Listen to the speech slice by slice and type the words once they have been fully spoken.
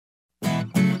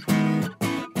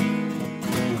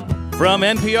From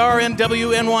NPR and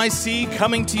WNYC,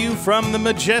 coming to you from the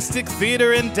Majestic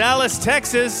Theater in Dallas,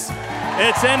 Texas,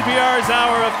 it's NPR's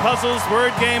hour of puzzles,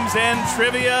 word games, and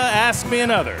trivia. Ask Me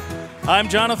Another. I'm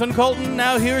Jonathan Colton.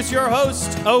 Now here's your host,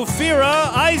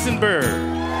 Ophira Eisenberg.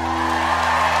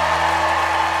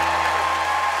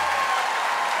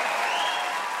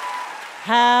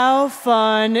 How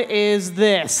fun is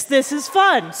this? This is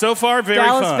fun. So far, very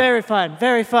Dallas, fun. Very fun,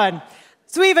 very fun.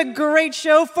 So we have a great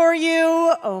show for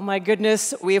you. Oh my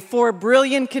goodness, we have 4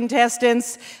 brilliant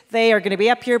contestants. They are going to be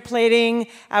up here playing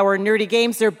our nerdy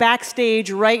games. They're backstage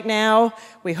right now.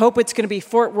 We hope it's going to be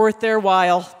Fort Worth their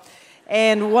while.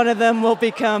 And one of them will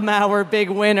become our big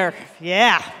winner.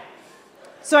 Yeah.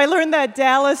 So I learned that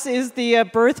Dallas is the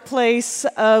birthplace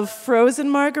of frozen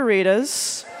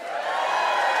margaritas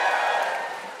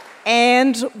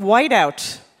and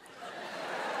whiteout.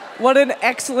 What an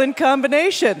excellent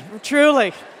combination, truly.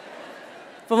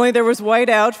 If only there was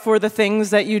whiteout for the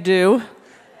things that you do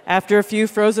after a few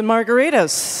frozen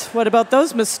margaritas. What about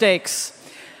those mistakes?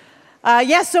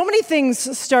 So many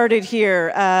things started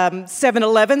here.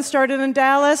 7-Eleven started in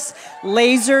Dallas,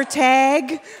 laser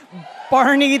tag,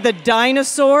 Barney the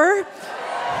dinosaur.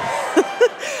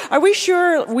 Are we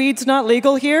sure weed's not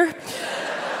legal here?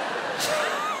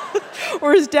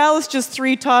 Or is Dallas just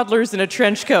 3 toddlers in a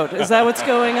trench coat? Is that what's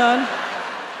going on?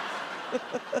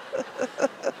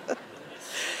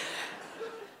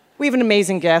 We have an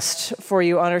amazing guest for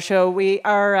you on our show.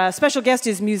 Our special guest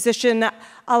is musician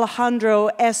Alejandro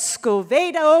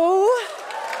Escovedo.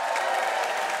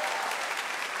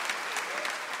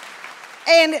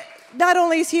 And not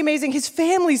only is he amazing, his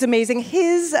family's amazing.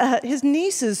 His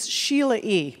niece is Sheila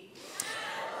E.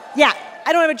 Yeah,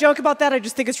 I don't have a joke about that. I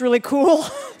just think it's really cool.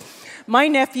 My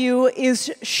nephew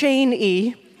is Shane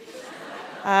E.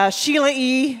 Sheila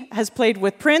E. has played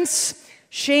with Prince.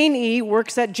 Shane E.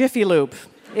 works at Jiffy Lube.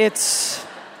 It's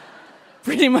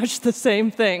pretty much the same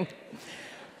thing.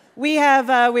 We have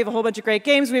a whole bunch of great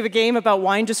games. We have a game about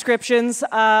wine descriptions.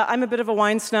 I'm a bit of a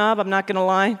wine snob. I'm not going to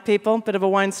lie, people. Bit of a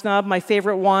wine snob. My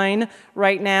favorite wine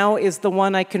right now is the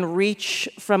one I can reach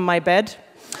from my bed.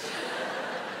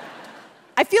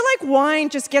 I feel like wine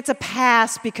just gets a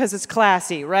pass because it's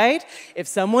classy, right? If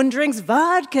someone drinks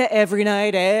vodka every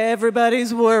night,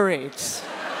 everybody's worried.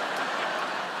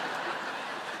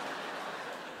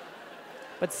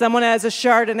 But someone has a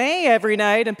Chardonnay every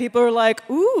night, and people are like,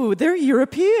 ooh, they're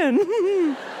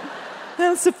European.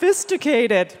 How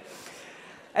sophisticated.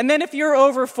 And then if you're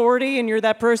over 40 and you're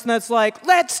that person that's like,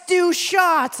 let's do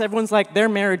shots, everyone's like, their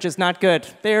marriage is not good.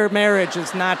 Their marriage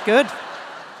is not good.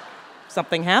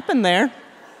 Something happened there.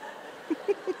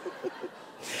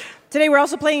 Today we're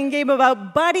also playing a game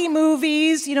about buddy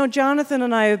movies. You know, Jonathan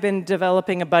and I have been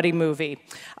developing a buddy movie.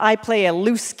 I play a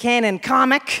loose cannon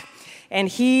comic, and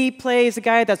he plays a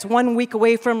guy that's 1 week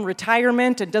away from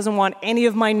retirement and doesn't want any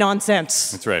of my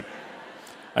nonsense. That's right.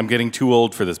 I'm getting too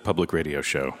old for this public radio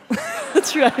show.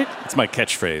 That's right. It's my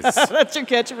catchphrase. That's your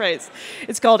catchphrase.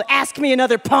 It's called Ask Me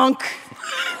Another Punk.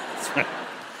 That's right.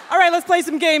 All right, let's play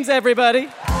some games, everybody.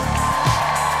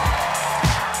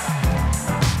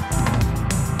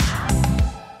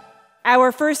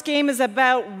 Our first game is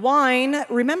about wine.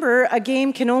 Remember, a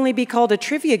game can only be called a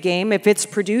trivia game if it's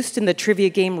produced in the trivia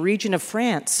game region of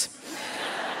France.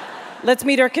 Let's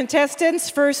meet our contestants.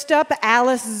 First up,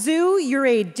 Alice Zhu. You're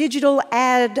a digital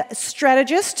ad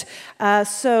strategist.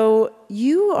 So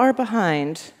you are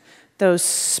behind those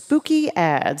spooky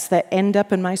ads that end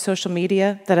up in my social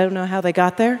media that I don't know how they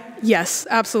got there. Yes,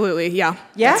 absolutely. Yeah?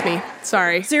 That's me.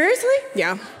 Sorry. Seriously?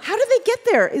 Yeah. How did they get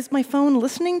there? Is my phone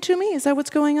listening to me? Is that what's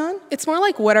going on? It's more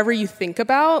like whatever you think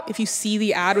about. If you see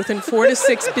the ad within 4 to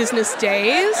 6 business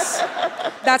days,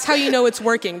 that's how you know it's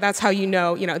working. That's how you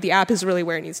know, the app is really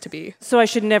where it needs to be. So I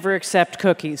should never accept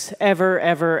cookies. Ever,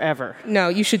 ever, ever. No,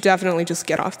 you should definitely just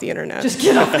get off the internet. Just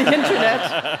get off the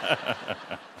internet.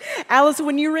 Alice,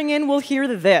 when you ring in, we'll hear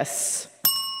this.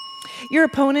 Your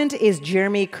opponent is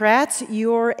Jeremy Kratz.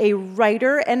 You're a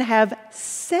writer and have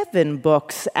 7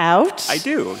 books out. I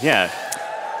do, yeah.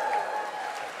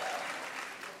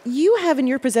 You have in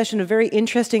your possession a very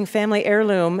interesting family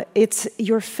heirloom. It's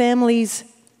your family's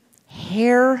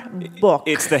hair book.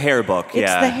 It's the hair book, yeah.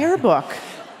 It's the hair book.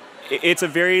 It's a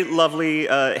very lovely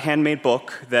handmade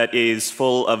book that is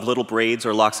full of little braids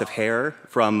or locks of hair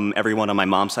from everyone on my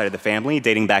mom's side of the family,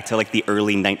 dating back to the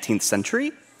early 19th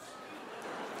century.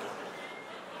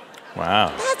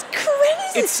 Wow. That's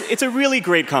crazy. It's a really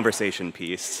great conversation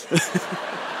piece.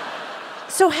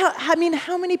 So how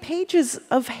many pages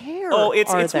of hair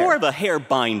it's there? more of a hair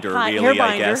binder, really, hair binder,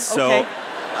 I guess. okay.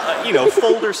 So,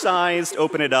 folder-sized,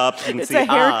 open it up, you can It's see,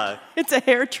 a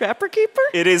hair trapper keeper?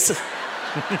 It is...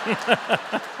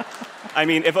 I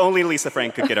mean, if only Lisa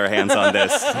Frank could get her hands on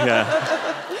this. Yeah.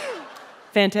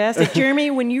 Fantastic.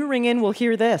 Jeremy, when you ring in, we'll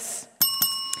hear this.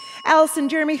 Alice and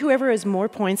Jeremy, whoever has more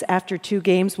points after 2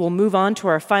 games will move on to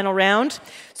our final round.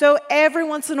 So every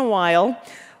once in a while,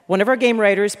 one of our game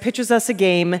writers pitches us a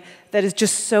game that is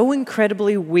just so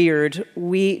incredibly weird,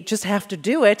 we just have to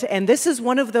do it, and this is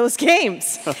one of those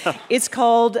games. It's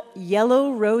called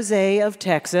Yellow Rosé of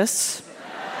Texas.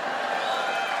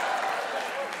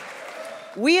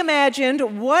 We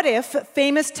imagined, what if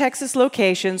famous Texas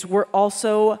locations were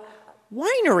also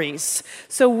wineries?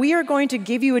 So we are going to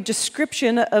give you a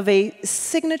description of a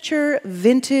signature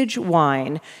vintage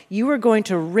wine. You are going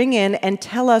to ring in and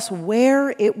tell us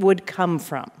where it would come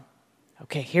from.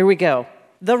 Okay, here we go.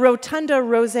 The Rotunda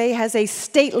Rosé has a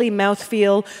stately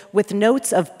mouthfeel with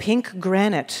notes of pink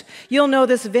granite. You'll know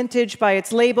this vintage by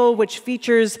its label, which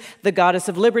features the Goddess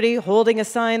of Liberty holding a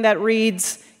sign that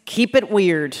reads, "Keep it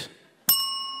weird."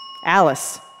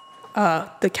 Alice.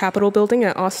 The Capitol building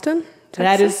at Austin, Texas?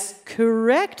 That is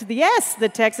correct. Yes, the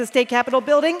Texas State Capitol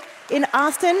building in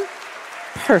Austin.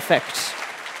 Perfect.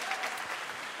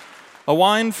 A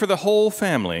wine for the whole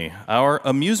family. Our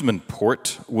amusement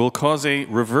port will cause a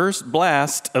reverse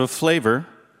blast of flavor,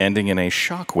 ending in a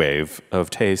shockwave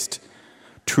of taste.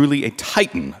 Truly a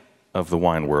titan of the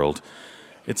wine world.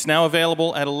 It's now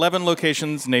available at 11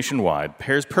 locations nationwide.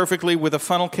 Pairs perfectly with a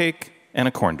funnel cake and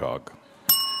a corn dog.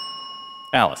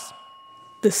 Alice.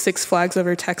 The Six Flags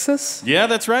Over Texas? Yeah,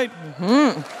 that's right.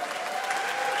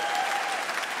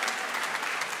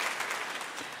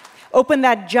 Open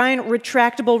that giant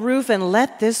retractable roof and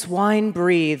let this wine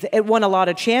breathe. It won a lot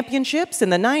of championships in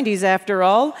the 90s, after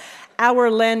all. Our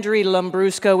Landry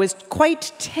Lambrusco is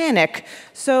quite tannic,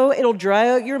 so it'll dry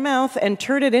out your mouth and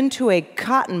turn it into a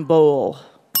cotton bowl.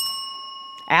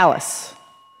 Alice.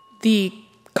 The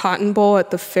Cotton Bowl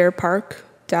at the Fair Park,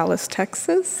 Dallas,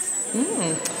 Texas?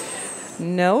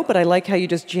 No, but I like how you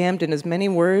just jammed in as many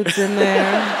words in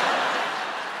there.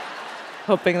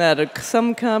 Hoping that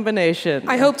some combination.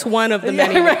 I hoped one of the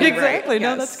many would right, be exactly. right.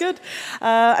 No, Yes. that's good.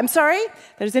 I'm sorry,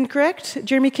 that is incorrect.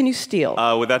 Jeremy, can you steal?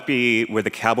 Would that be where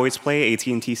the Cowboys play,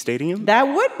 AT&T Stadium? That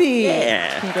would be.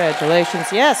 Yeah.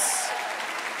 Congratulations, yes.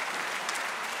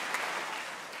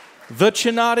 The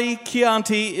Chinati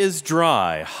Chianti is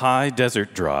dry, high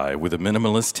desert dry, with a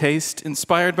minimalist taste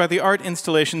inspired by the art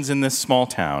installations in this small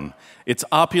town. Its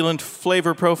opulent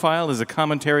flavor profile is a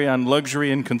commentary on luxury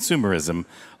and consumerism,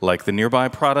 like the nearby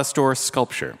Prada store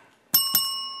sculpture.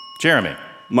 Jeremy.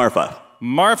 Marfa.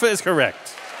 Marfa is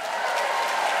correct.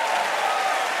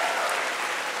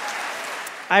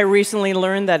 I recently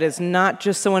learned that it's not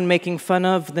just someone making fun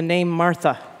of the name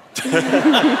Martha.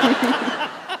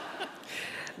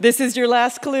 This is your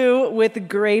last clue. With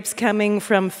grapes coming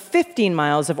from 15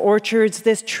 miles of orchards,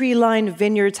 this tree-lined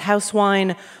vineyard's house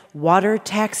wine, Water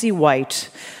Taxi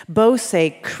White, boasts a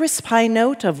crisp high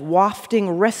note of wafting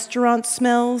restaurant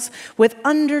smells with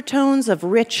undertones of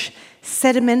rich,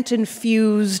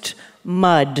 sediment-infused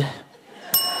mud.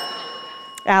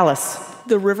 Alice.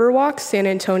 The Riverwalk, San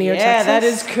Antonio, Yeah, Texas? that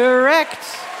is correct.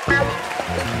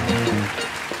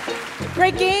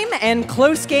 Great game and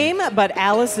close game, but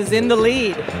Alice is in the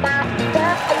lead.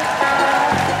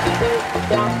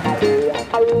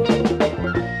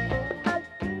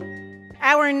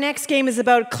 Our next game is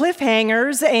about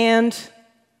cliffhangers and...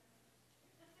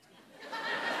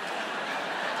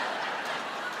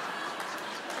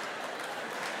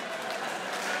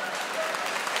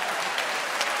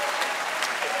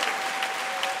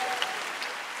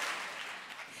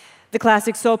 The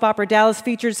classic soap opera Dallas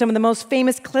featured some of the most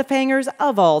famous cliffhangers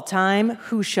of all time.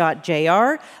 Who Shot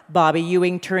JR? Bobby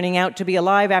Ewing turning out to be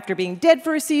alive after being dead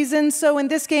for a season. So in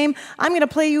this game, I'm going to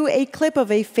play you a clip of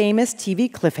a famous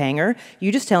TV cliffhanger.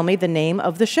 You just tell me the name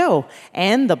of the show.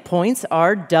 And the points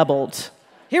are doubled.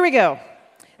 Here we go.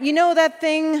 You know that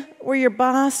thing where your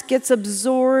boss gets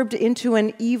absorbed into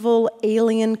an evil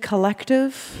alien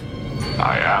collective?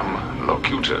 I am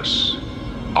Locutus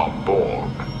of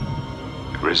Borg.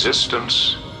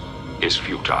 Resistance is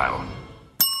futile.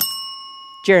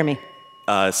 Jeremy.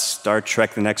 Star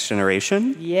Trek The Next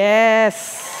Generation?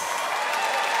 Yes.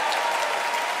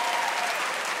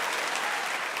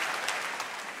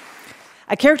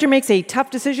 A character makes a tough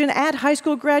decision at high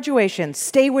school graduation.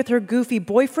 Stay with her goofy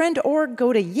boyfriend or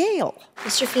go to Yale.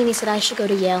 Mr. Feeney said I should go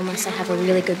to Yale unless I have a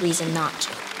really good reason not to.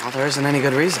 Well, there isn't any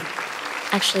good reason.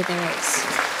 Actually, there is.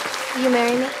 Will you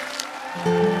marry me?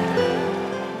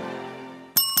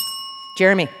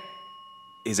 Jeremy.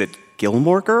 Is it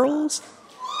Gilmore Girls?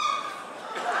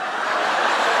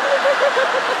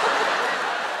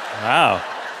 Wow.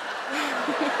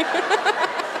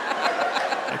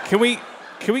 Can we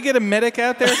Can we get a medic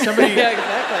out there? Somebody. Yeah,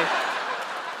 exactly.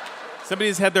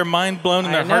 Somebody's had their mind blown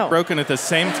and their heart broken at the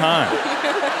same time.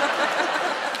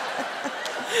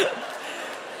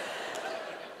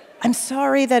 I'm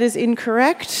sorry, that is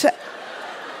incorrect.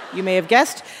 You may have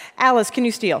guessed. Alice, can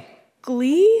you steal?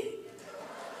 Glee?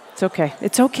 It's okay.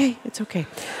 It's okay. It's okay.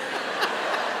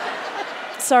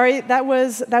 Sorry, that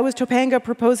was Topanga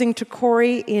proposing to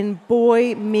Corey in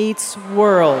Boy Meets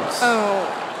World.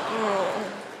 Oh.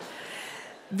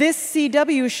 This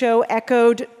CW show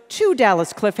echoed 2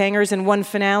 Dallas cliffhangers in one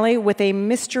finale, with a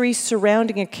mystery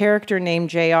surrounding a character named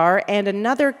JR and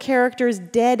another character's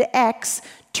dead ex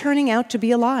turning out to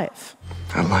be alive.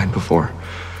 I lied before.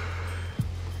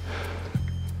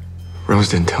 Rose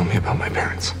didn't tell me about my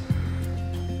parents.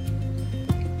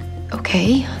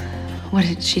 Okay. What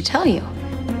did she tell you?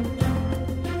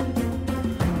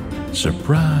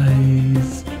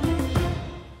 Surprise.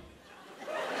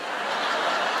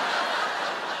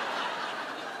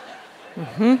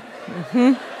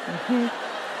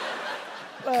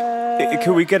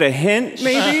 Could we get a hint,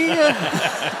 maybe?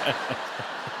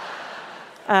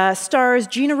 Stars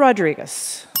Gina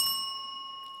Rodriguez.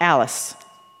 Alice.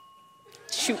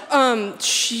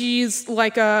 She's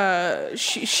like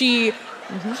she's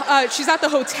at the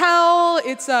hotel.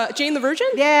 It's Jane the Virgin?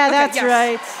 Yeah, Okay, that's yes.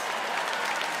 right.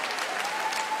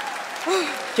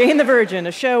 Jane the Virgin,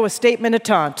 a show, a statement, a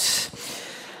taunt.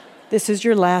 This is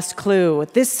your last clue.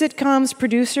 This sitcom's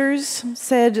producers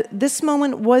said this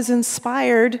moment was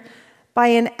inspired by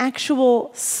an actual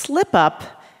slip-up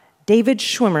David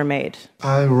Schwimmer made.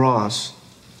 Hi, Ross.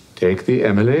 Take the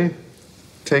Emily.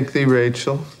 Take the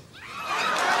Rachel.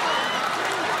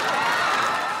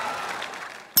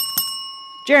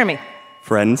 Jeremy.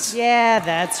 Friends. Yeah,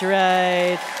 that's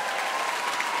right.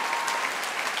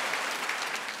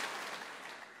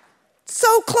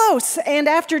 So close. And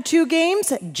after 2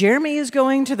 games, Jeremy is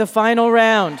going to the final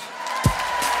round.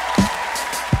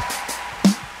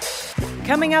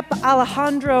 Coming up,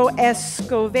 Alejandro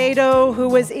Escovedo, who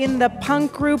was in the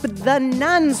punk group The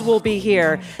Nuns, will be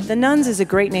here. The Nuns is a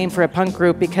great name for a punk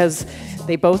group because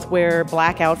they both wear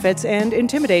black outfits and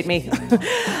intimidate me.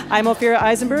 I'm Ophira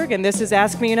Eisenberg, and this is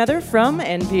Ask Me Another from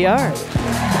NPR.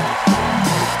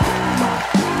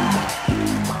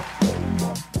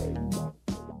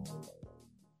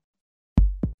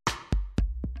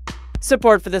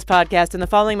 Support for this podcast and the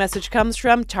following message comes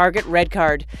from Target Red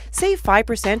Card. Save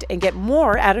 5% and get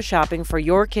more out of shopping for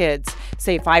your kids.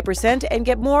 Save 5% and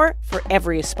get more for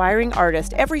every aspiring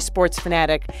artist, every sports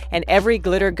fanatic, and every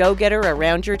glitter go-getter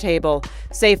around your table.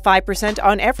 Save 5%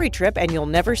 on every trip and you'll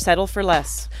never settle for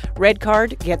less. Red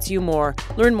Card gets you more.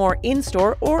 Learn more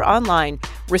in-store or online.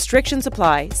 Restrictions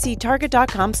apply. See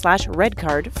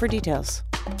target.com/redcard for details.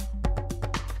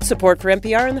 Support for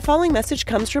NPR and the following message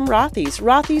comes from Rothy's.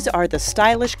 Rothy's are the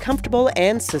stylish, comfortable,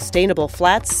 and sustainable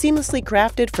flats seamlessly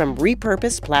crafted from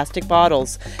repurposed plastic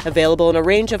bottles. Available in a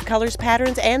range of colors,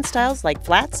 patterns, and styles like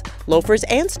flats, loafers,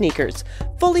 and sneakers.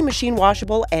 Fully machine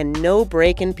washable and no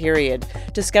break-in period.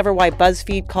 Discover why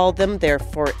BuzzFeed called them their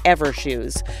forever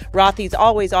shoes. Rothy's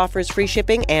always offers free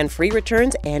shipping and free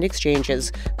returns and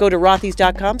exchanges. Go to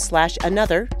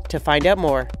rothys.com/another to find out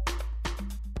more.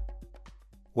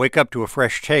 Wake up to a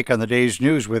fresh take on the day's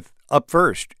news with Up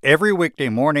First every weekday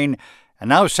morning, and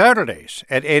now Saturdays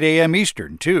at 8 a.m.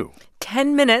 Eastern, too.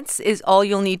 10 minutes is all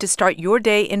you'll need to start your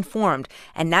day informed.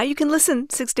 And now you can listen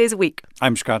 6 days a week.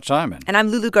 I'm Scott Simon. And I'm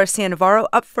Lulu Garcia-Navarro.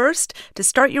 Up first to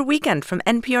start your weekend from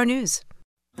NPR News.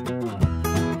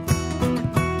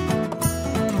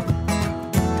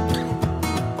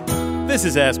 This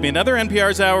is Ask Me Another,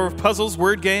 NPR's hour of puzzles,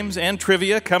 word games, and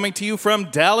trivia, coming to you from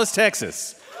Dallas,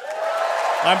 Texas.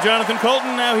 I'm Jonathan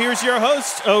Colton. Now here's your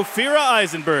host, Ophira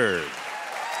Eisenberg.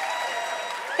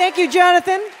 Thank you,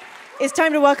 Jonathan. It's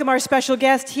time to welcome our special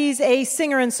guest. He's a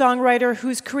singer and songwriter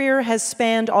whose career has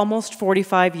spanned almost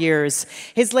 45 years.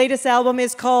 His latest album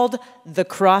is called The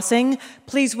Crossing.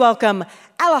 Please welcome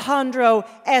Alejandro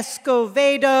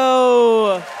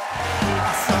Escovedo.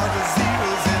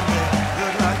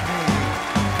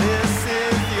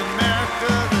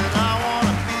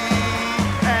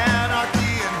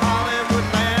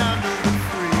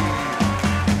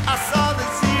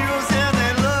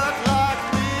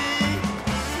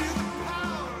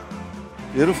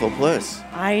 Beautiful place.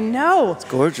 I know. It's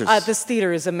gorgeous. This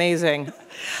theater is amazing.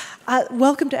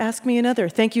 Welcome to Ask Me Another.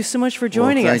 Thank you so much for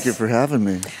joining us. Thank you for having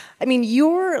me. I mean,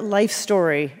 your life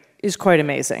story is quite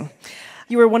amazing.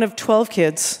 You were one of 12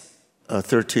 kids.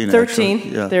 13, 13.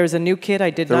 Actually. Yeah. There's a new kid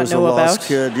I did there not know about. There was a lost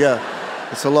kid, yeah.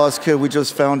 It's a lost kid. We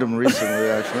just found him recently,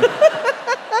 actually.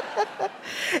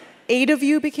 8 of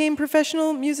you became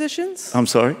professional musicians? I'm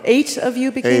sorry? 8 of you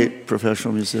became? 8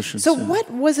 professional musicians. So yeah. what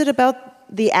was it about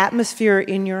the atmosphere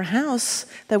in your house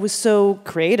that was so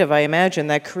creative, I imagine,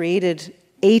 that created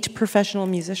 8 professional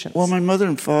musicians? Well, my mother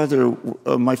and father,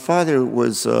 my father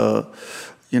was, a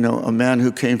man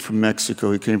who came from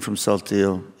Mexico. He came from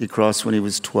Saltillo. He crossed when he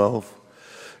was 12.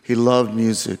 He loved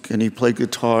music, and he played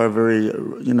guitar, very,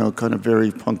 kind of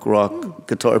very punk rock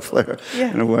guitar player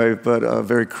in a way, but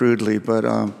very crudely. But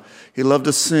he loved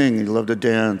to sing, he loved to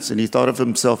dance, and he thought of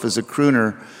himself as a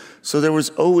crooner. So there was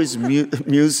always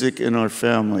music in our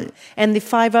family. And the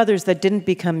 5 others that didn't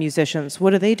become musicians,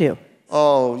 what do they do?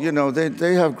 Oh,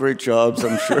 they have great jobs,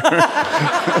 I'm sure.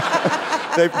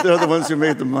 They're the ones who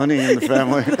made the money in the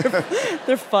family.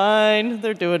 They're fine.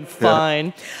 They're doing fine.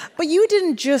 Yeah. But you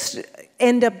didn't just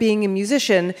end up being a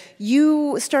musician.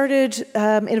 You started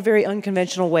in a very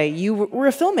unconventional way. You were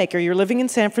a filmmaker. You're living in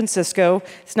San Francisco.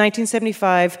 It's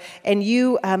 1975. And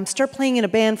you start playing in a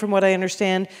band, from what I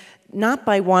understand, not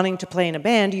by wanting to play in a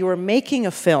band. You were making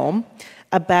a film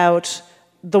about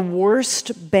the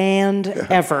worst band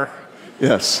ever.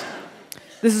 Yes.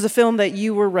 This is a film that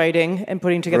you were writing and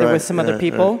putting together with some other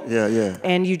people. Right. Yeah.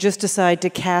 And you just decide to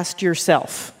cast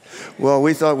yourself. Well,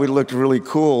 we thought we looked really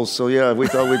cool, so we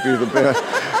thought we'd be the best.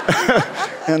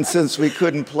 And since we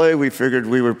couldn't play, we figured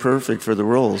we were perfect for the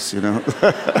roles,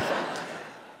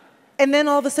 And then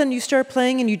all of a sudden you start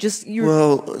playing and you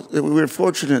Well, we were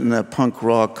fortunate in that punk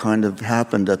rock kind of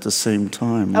happened at the same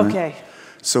time. Right? Okay.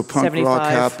 So punk 75. rock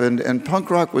happened, and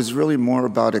punk rock was really more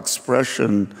about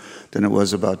expression than it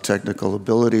was about technical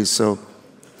ability. So,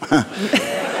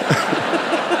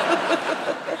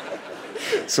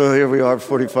 so here we are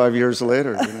 45 years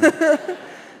later.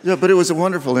 Yeah, but it was a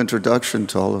wonderful introduction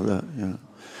to all of that. Yeah.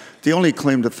 The only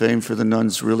claim to fame for the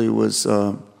Nuns really was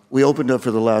we opened up for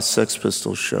the last Sex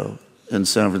Pistols show in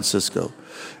San Francisco,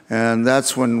 and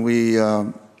that's when we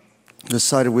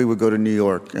decided we would go to New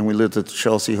York, and we lived at the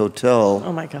Chelsea Hotel.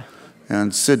 Oh my God.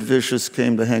 And Sid Vicious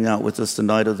came to hang out with us the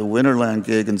night of the Winterland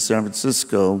gig in San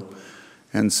Francisco.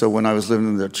 And so when I was living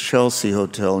in the Chelsea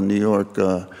Hotel in New York,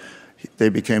 they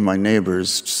became my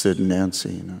neighbors, Sid and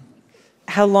Nancy.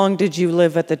 How long did you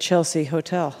live at the Chelsea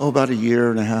Hotel? Oh, about a year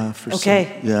and a half or so.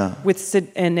 Okay. Yeah. With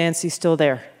Sid and Nancy still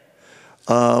there?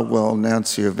 Well,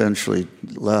 Nancy eventually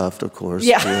left, of course.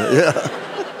 Yeah.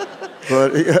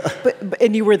 But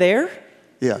and you were there?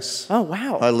 Yes. Oh,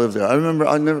 wow. I lived there. I remember.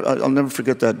 I'll never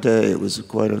forget that day. It was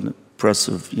quite an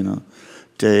impressive,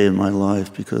 day in my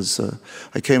life because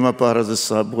I came up out of the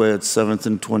subway at 7th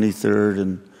and 23rd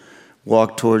and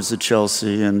walked towards the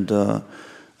Chelsea, and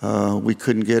we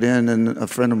couldn't get in. And a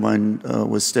friend of mine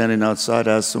was standing outside,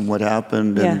 asked him what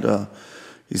happened, and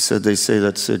he said, "They say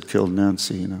that Sid killed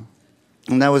Nancy."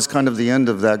 And that was kind of the end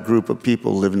of that group of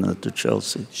people living at the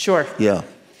Chelsea. Sure. Yeah.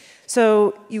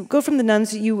 So you go from the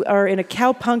Nuns, you are in a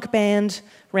cowpunk band,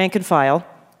 Rank and File,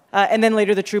 and then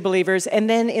later the True Believers, and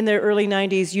then in the early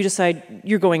 90s you decide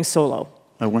you're going solo.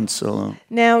 I went solo.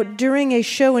 Now, during a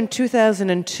show in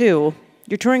 2002,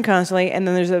 you're touring constantly, and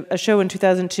then there's a show in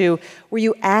 2002 where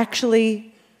you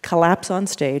actually collapse on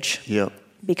stage. Yep.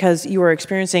 Because you are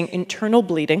experiencing internal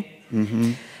bleeding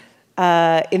in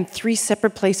 3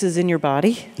 separate places in your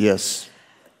body. Yes.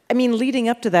 I mean, leading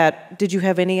up to that, did you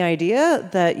have any idea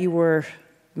that you were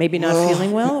maybe not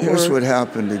feeling well? Here's what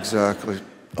happened exactly.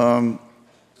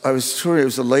 I was touring, it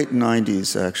was the late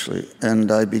 90s actually, and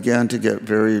I began to get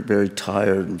very, very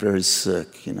tired and very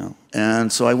sick, And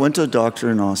so I went to a doctor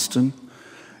in Austin,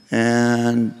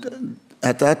 and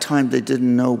at that time they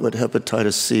didn't know what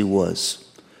hepatitis C was.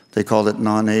 They called it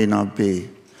non-A, non-B.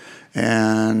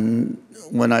 And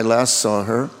when I last saw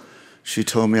her, she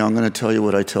told me, "I'm going to tell you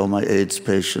what I tell my AIDS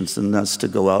patients, and that's to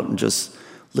go out and just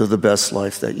live the best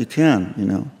life that you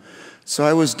can, So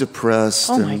I was depressed,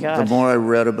 and the more I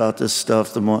read about this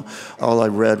stuff, the more all I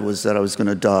read was that I was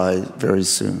going to die very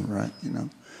soon, right?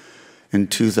 In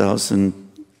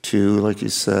 2002, like you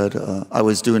said, I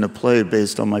was doing a play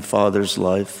based on my father's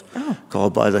life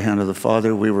called By the Hand of the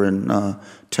Father. We were in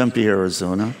Tempe,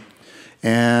 Arizona,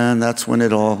 and that's when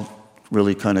it all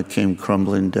really kind of came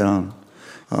crumbling down.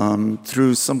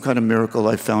 Through some kind of miracle,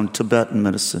 I found Tibetan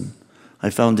medicine. I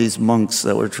found these monks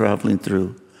that were traveling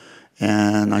through,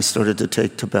 and I started to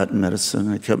take Tibetan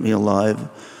medicine. It kept me alive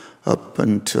up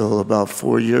until about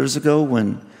 4 years ago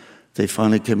when they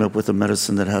finally came up with a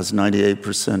medicine that has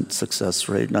 98% success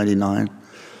rate, 99.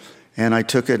 And I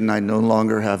took it, and I no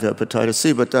longer have hepatitis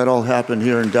C, but that all happened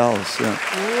here in Dallas. Yeah.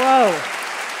 Whoa.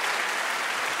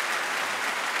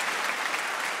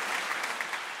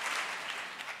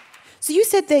 So you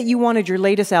said that you wanted your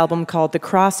latest album called The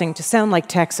Crossing to sound like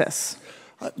Texas.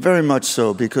 Very much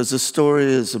so, because the story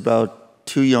is about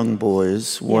two young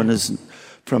boys. One is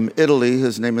from Italy.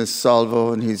 His name is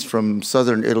Salvo, and he's from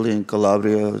southern Italy in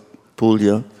Calabria,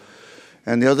 Puglia.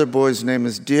 And the other boy's name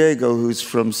is Diego, who's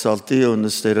from Saltillo in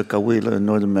the state of Coahuila in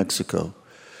northern Mexico.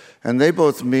 And they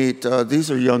both meet,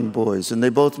 these are young boys, and they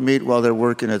both meet while they're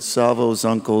working at Salvo's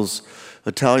uncle's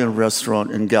Italian restaurant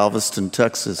in Galveston,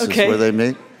 Texas, is where they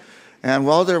meet. And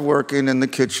while they're working in the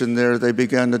kitchen there, they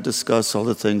began to discuss all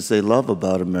the things they love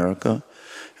about America.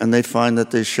 And they find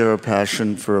that they share a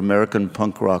passion for American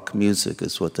punk rock music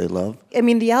is what they love. I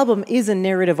mean, the album is a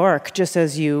narrative arc, just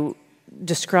as you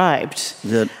described.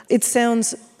 It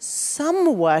sounds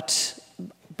somewhat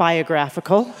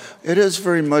biographical. It is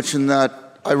very much in that.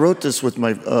 I wrote this with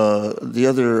my, the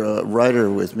other writer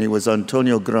with me was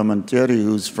Antonio Gramantieri,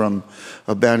 who's from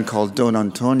a band called Don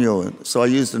Antonio. So I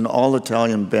used an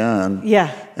all-Italian band.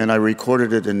 Yeah. And I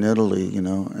recorded it in Italy, you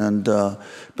know. And,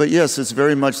 but yes, it's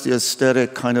very much the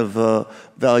aesthetic kind of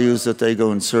values that they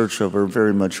go in search of are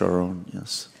very much our own,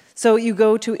 yes. So you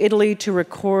go to Italy to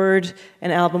record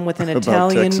an album with an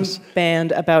Italian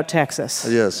band about Texas.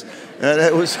 Yes. And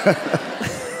it was...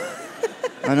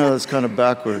 I know it's kind of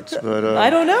backwards, but...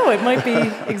 I don't know. It might be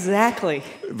exactly.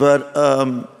 But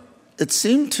it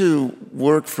seemed to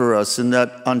work for us in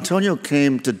that Antonio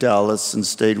came to Dallas and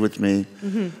stayed with me.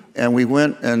 Mm-hmm. And we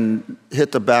went and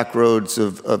hit the back roads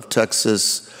of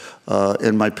Texas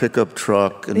in my pickup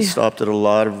truck and stopped at a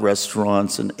lot of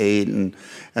restaurants and ate and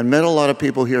met a lot of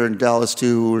people here in Dallas,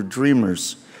 too, who were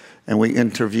dreamers. And we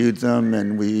interviewed them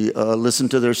and we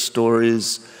listened to their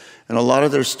stories. And a lot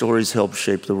of their stories help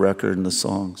shape the record and the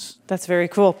songs. That's very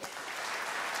cool.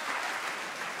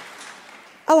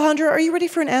 Alejandro, are you ready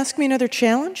for an Ask Me Another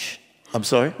challenge? I'm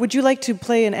sorry? Would you like to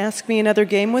play an Ask Me Another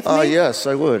game with me? Yes,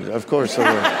 I would. Of course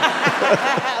I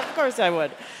would. Of course I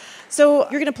would. So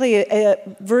you're going to play a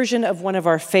version of one of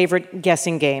our favorite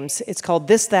guessing games. It's called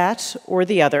This, That, or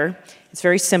the Other. It's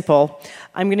very simple.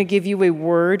 I'm going to give you a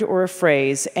word or a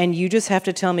phrase, and you just have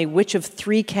to tell me which of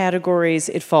three categories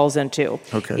it falls into.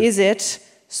 Okay. Is it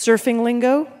surfing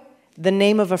lingo, the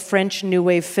name of a French New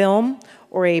Wave film,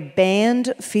 or a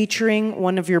band featuring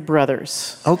one of your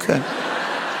brothers? Okay.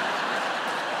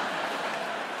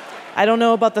 I don't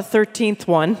know about the 13th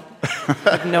one. I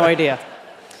have no idea.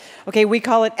 Okay, we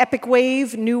call it epic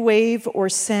wave, new wave, or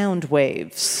sound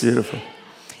waves. Beautiful.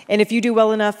 And if you do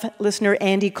well enough, listener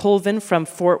Andy Colvin from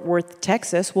Fort Worth,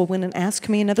 Texas, will win an Ask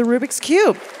Me Another Rubik's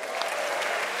Cube.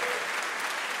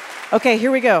 Okay,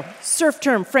 here we go. Surf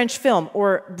term, French film,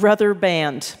 or brother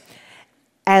band.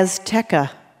 Azteca.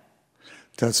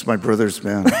 That's my brother's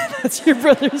band. That's your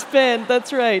brother's band,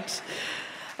 that's right.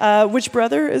 Which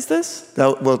brother is this?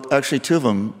 Well, actually two of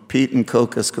them, Pete and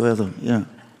Coke Escovedo, yeah.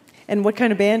 And what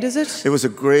kind of band is it? It was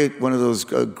one of those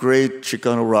great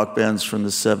Chicano rock bands from the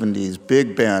 70s.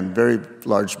 Big band, very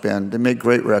large band. They made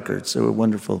great records. They were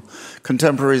wonderful.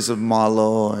 Contemporaries of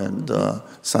Malo and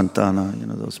Santana, you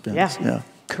know, those bands. Yeah.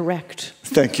 Correct.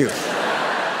 Thank you.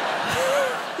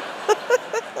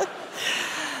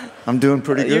 I'm doing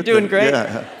pretty good. You're doing great.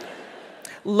 Yeah.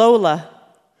 Lola.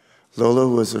 Lola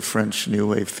was a French New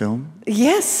Wave film.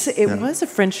 Yes, it was a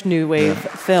French New Wave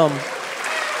film.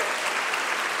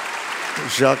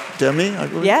 Jacques Demy, I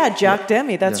believe? Yeah, Jacques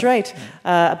Demy, that's right.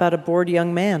 About a bored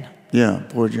young man. Yeah,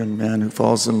 bored young man who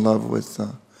falls in love with,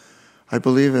 I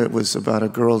believe it was about a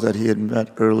girl that he had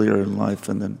met earlier in life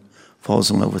and then falls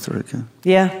in love with her again.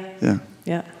 Yeah. Yeah.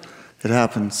 Yeah. It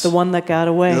happens. The one that got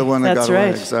away. The one that that's got right.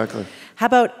 away, exactly. How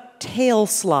about tail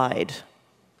slide?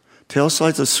 Tail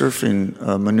slide's a surfing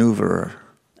maneuver.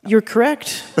 You're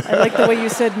correct. I like the way you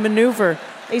said maneuver.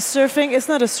 It's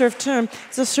not a surf term,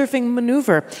 it's a surfing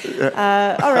maneuver.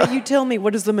 All right, you tell me,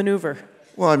 what is the maneuver?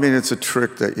 Well, I mean, it's a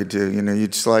trick that you do. You know, you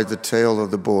slide the tail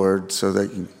of the board so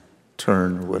that you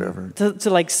turn or whatever. To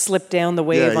like slip down the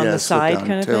wave on the side down,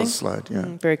 kind of tail thing? slide,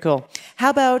 yeah. Very cool.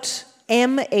 How about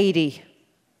M80?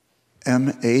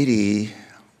 M80,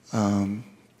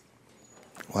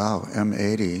 wow,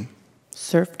 M80.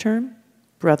 Surf term,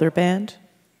 brother band,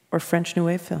 or French New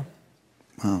Wave film?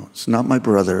 Wow, it's not my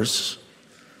brother's.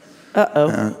 Uh-oh.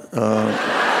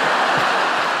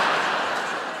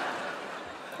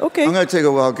 Okay. I'm going to take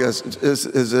a wild guess.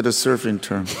 Is it a surfing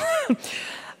term?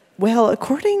 Well,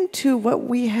 according to what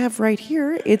we have right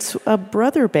here, it's a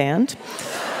brother band.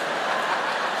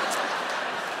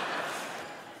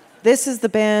 This is the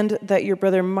band that your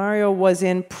brother Mario was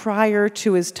in prior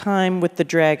to his time with the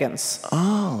Dragons.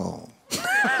 Oh.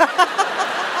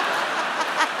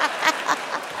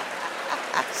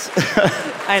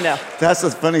 I know. That's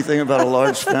the funny thing about a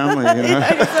large family, you know?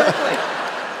 Yeah, exactly.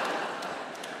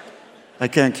 I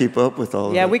can't keep up with all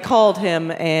of it. Yeah, we called him,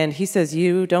 and he says,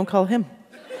 you don't call him.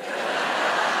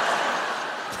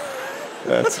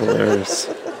 That's hilarious.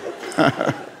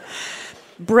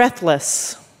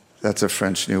 Breathless. That's a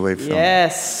French New Wave film.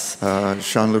 Yes.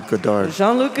 Jean-Luc Godard.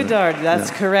 Jean-Luc Godard, that's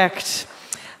correct.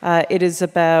 It is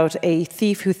about a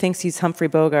thief who thinks he's Humphrey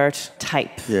Bogart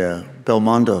type. Yeah,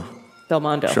 Belmondo.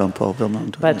 Jean-Paul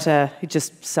Belmondo. But he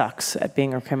just sucks at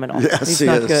being a criminal. Yes, he's he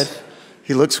not is. good.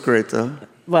 He looks great, though.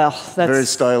 Well, that's very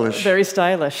stylish. Very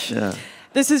stylish. Yeah.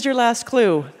 This is your last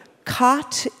clue.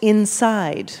 Caught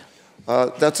inside.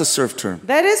 That's a surf term.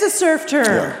 That is a surf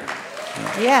term.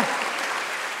 Yeah.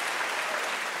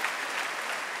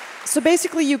 So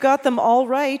basically, you got them all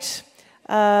right.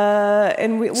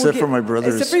 And we'll Except for my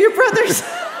brothers. Except for your brothers.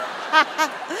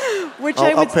 Which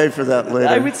I'll pay for that later.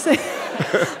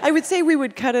 I would say we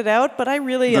would cut it out, but I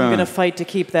really am going to fight to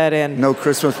keep that in. No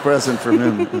Christmas present from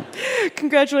him.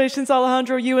 Congratulations,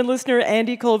 Alejandro. You and listener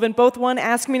Andy Colvin both won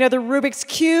Ask Me Another Rubik's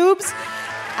Cubes.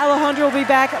 Alejandro will be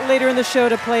back later in the show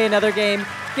to play another game.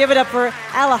 Give it up for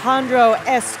Alejandro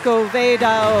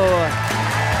Escovedo.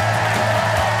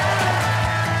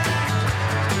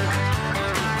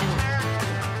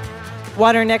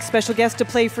 Want our next special guest to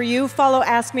play for you? Follow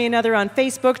Ask Me Another on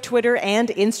Facebook, Twitter, and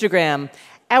Instagram.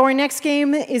 Our next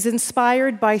game is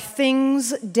inspired by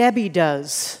things Debbie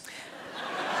does.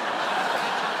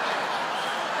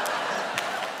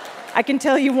 I can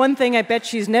tell you one thing I bet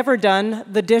she's never done,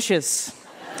 the dishes.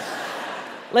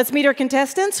 Let's meet our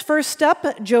contestants. First up,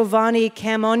 Giovanni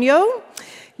Camonio.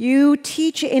 You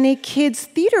teach in a kids'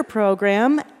 theater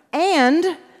program,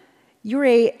 and you're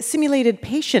a simulated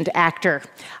patient actor.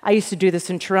 I used to do this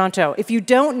in Toronto. If you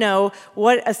don't know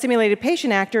what a simulated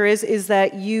patient actor is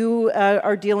that you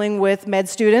are dealing with med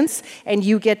students, and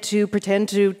you get to pretend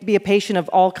to be a patient of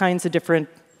all kinds of different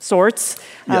sorts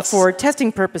for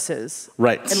testing purposes.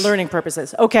 Right. And learning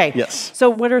purposes. Okay. Yes. So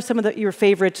what are some of your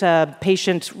favorite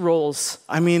patient roles?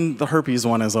 I mean, the herpes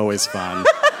one is always fun.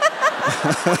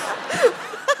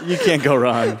 You can't go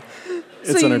wrong.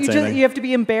 It's entertaining. You have to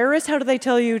be embarrassed? How do they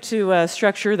tell you to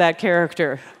structure that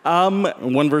character?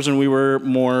 One version we were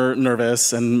more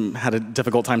nervous and had a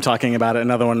difficult time talking about it.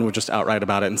 Another one we're just outright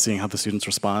about it and seeing how the students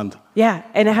respond. Yeah,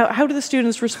 and how do the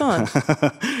students respond?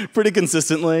 Pretty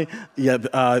consistently. Yeah,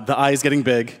 the eyes getting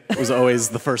big was always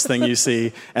the first thing you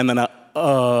see. And then,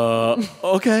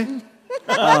 okay.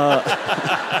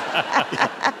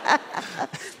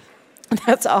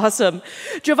 That's awesome.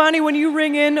 Giovanni, when you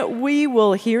ring in, we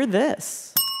will hear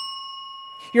this.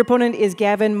 Your opponent is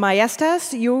Gavin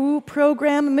Maestas. You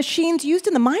program machines used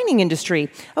in the mining industry.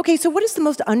 Okay, so what is the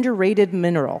most underrated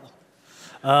mineral?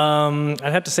 I'd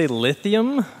have to say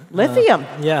lithium. Lithium?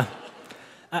 Yeah.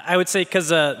 I would say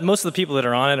because most of the people that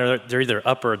are on it, they're either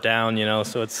up or down,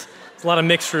 so it's a lot of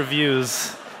mixed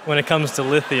reviews when it comes to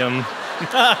lithium.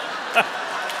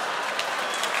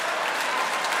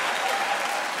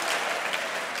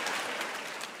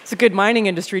 It's a good mining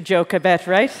industry joke, I bet,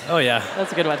 right? Oh, yeah.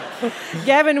 That's a good one.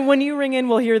 Gavin, when you ring in,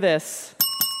 we'll hear this.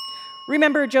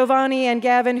 Remember, Giovanni and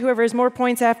Gavin, whoever has more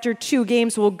points after 2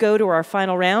 games will go to our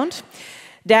final round.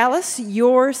 Dallas,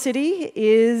 your city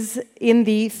is in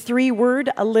the 3-word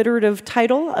alliterative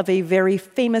title of a very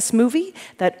famous movie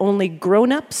that only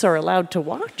grown-ups are allowed to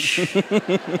watch.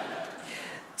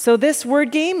 So this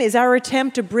word game is our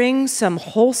attempt to bring some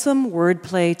wholesome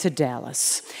wordplay to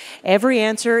Dallas. Every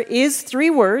answer is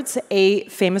 3 words, a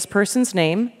famous person's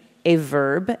name, a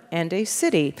verb, and a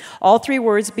city. All 3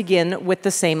 words begin with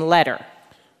the same letter.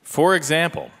 For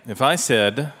example, if I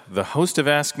said, the host of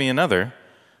Ask Me Another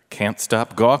can't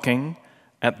stop gawking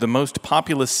at the most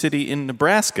populous city in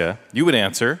Nebraska, you would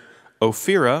answer,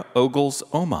 Ophira Ogles,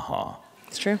 Omaha.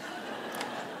 It's true.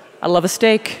 I love a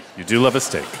steak. You do love a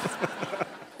steak.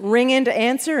 Ring in to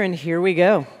answer, and here we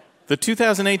go. The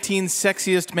 2018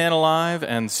 Sexiest Man Alive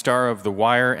and star of The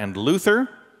Wire and Luther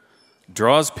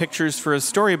draws pictures for a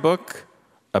storybook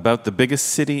about the biggest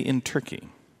city in Turkey.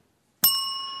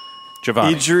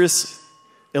 Giovanni. Idris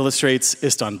illustrates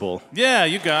Istanbul. Yeah,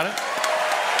 you got it.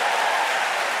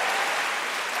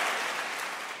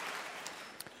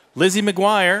 Lizzie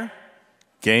McGuire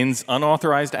gains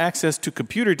unauthorized access to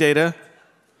computer data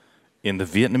in the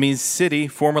Vietnamese city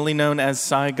formerly known as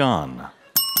Saigon.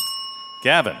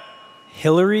 Gavin.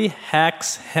 Hillary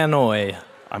hacks Hanoi.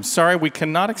 I'm sorry, we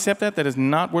cannot accept that. That is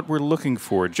not what we're looking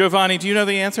for. Giovanni, do you know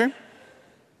the answer?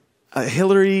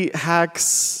 Hillary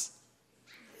hacks...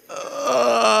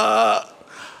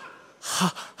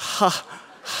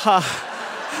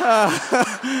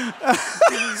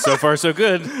 So far, so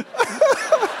good.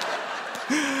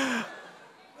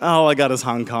 All I got is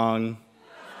Hong Kong.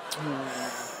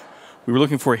 We were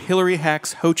looking for Hillary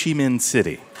Hack's Ho Chi Minh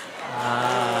City.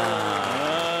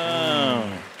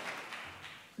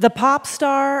 The pop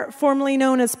star, formerly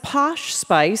known as Posh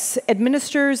Spice,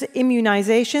 administers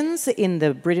immunizations in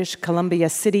the British Columbia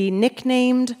city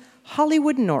nicknamed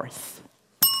Hollywood North.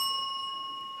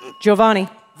 Giovanni.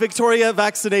 Victoria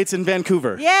vaccinates in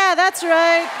Vancouver. Yeah, that's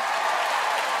right.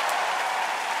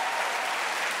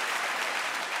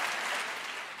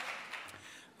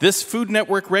 This Food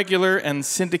Network regular and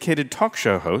syndicated talk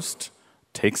show host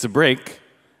takes a break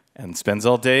and spends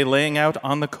all day laying out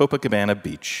on the Copacabana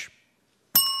beach.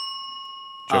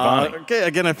 Giovanni. Okay,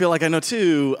 again, I feel like I know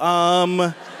two.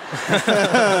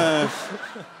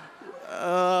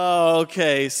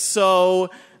 Okay, so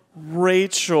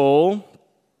Rachel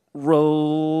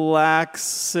relaxes.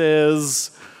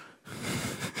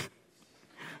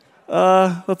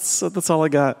 That's all I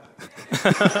got.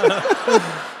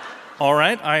 All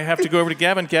right, I have to go over to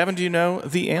Gavin. Gavin, do you know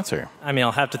the answer? I mean,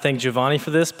 I'll have to thank Giovanni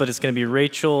for this, but it's going to be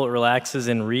Rachel relaxes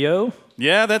in Rio.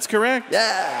 Yeah, that's correct.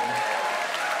 Yeah.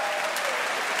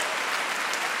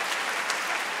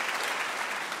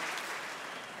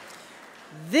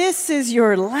 This is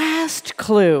your last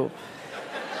clue.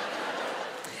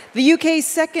 The UK's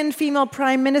second female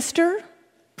prime minister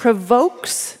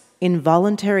provokes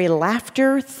involuntary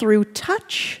laughter through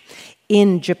touch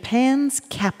in Japan's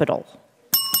capital.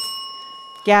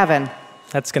 Gavin.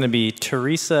 That's going to be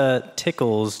Teresa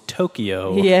Tickles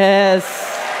Tokyo. Yes.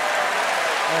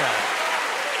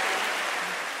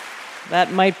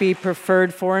 That might be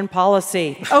preferred foreign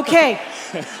policy. Okay.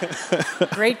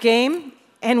 Great game.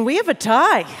 And we have a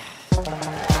tie.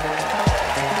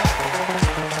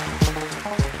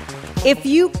 If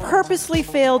you purposely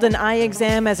failed an eye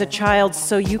exam as a child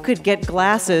so you could get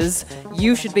glasses,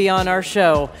 you should be on our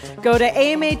show. Go to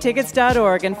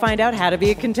amatickets.org and find out how to be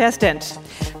a contestant.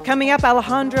 Coming up,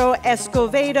 Alejandro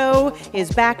Escovedo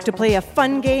is back to play a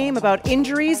fun game about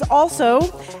injuries. Also,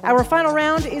 our final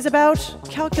round is about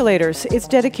calculators. It's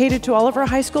dedicated to all of our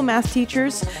high school math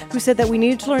teachers who said that we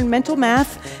needed to learn mental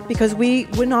math because we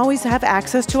wouldn't always have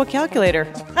access to a calculator.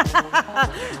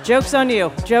 Joke's on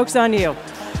you. Joke's on you.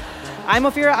 I'm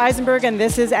Ophira Eisenberg, and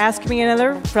this is Ask Me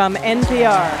Another from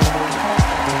NPR.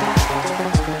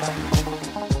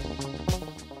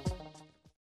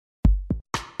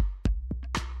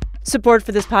 Support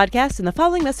for this podcast and the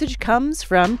following message comes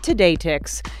from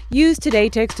TodayTix. Use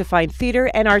TodayTix to find theater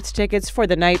and arts tickets for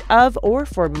the night of or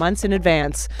for months in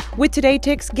advance. With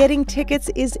TodayTix, getting tickets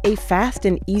is a fast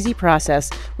and easy process.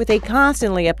 With a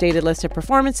constantly updated list of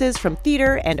performances from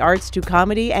theater and arts to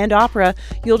comedy and opera,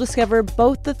 you'll discover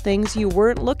both the things you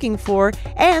weren't looking for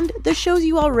and the shows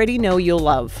you already know you'll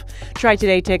love. Try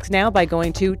TodayTix now by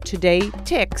going to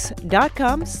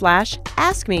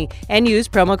todaytix.com/askme and use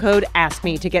promo code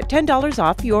AskMe to get $10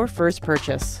 off your first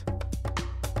purchase.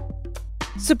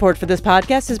 Support for this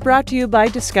podcast is brought to you by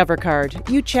Discover Card.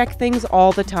 You check things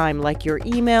all the time, like your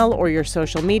email or your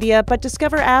social media, but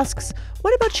Discover asks,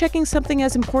 what about checking something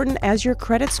as important as your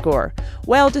credit score?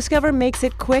 Well, Discover makes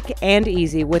it quick and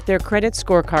easy with their credit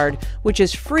scorecard, which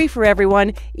is free for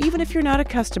everyone, even if you're not a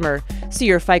customer. See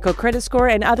your FICO credit score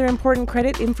and other important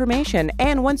credit information.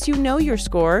 And once you know your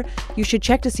score, you should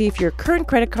check to see if your current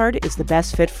credit card is the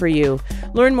best fit for you.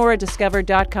 Learn more at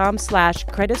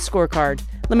discover.com/credit scorecard.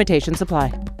 Limitations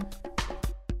apply.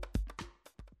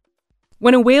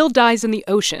 When a whale dies in the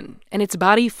ocean and its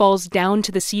body falls down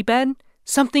to the seabed,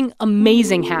 something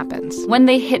amazing happens. When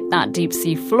they hit that deep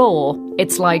sea floor,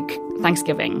 it's like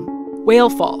Thanksgiving. Whale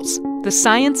Falls, the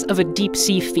science of a deep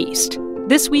sea feast.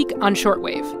 This week on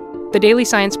Shortwave, the daily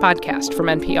science podcast from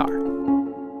NPR.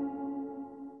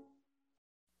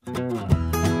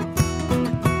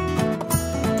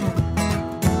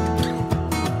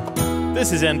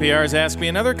 This is NPR's Ask Me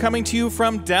Another, coming to you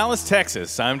from Dallas,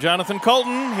 Texas. I'm Jonathan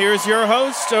Colton. Here's your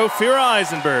host, Ophira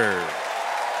Eisenberg.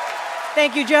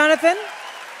 Thank you, Jonathan.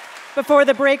 Before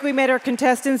the break, we met our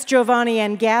contestants, Giovanni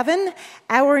and Gavin.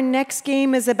 Our next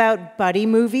game is about buddy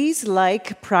movies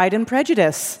like Pride and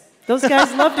Prejudice. Those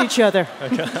guys loved each other.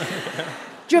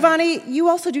 Giovanni, you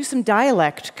also do some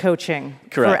dialect coaching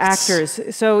for actors.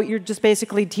 So you're just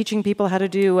basically teaching people how to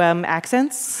do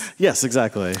accents? Yes,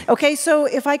 exactly. Okay, so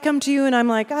if I come to you and I'm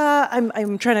like,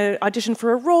 I'm trying to audition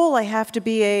for a role, I have to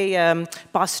be a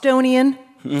Bostonian.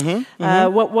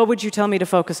 What would you tell me to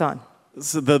focus on?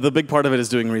 So the big part of it is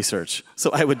doing research.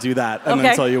 So I would do that and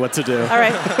then tell you what to do. All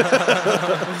right.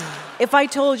 If I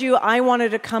told you I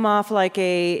wanted to come off like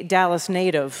a Dallas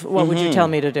native, what would you tell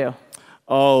me to do?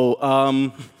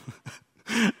 I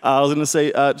was going to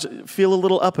say, feel a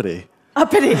little uppity.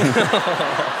 Uppity.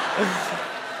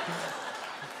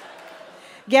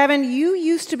 Gavin, you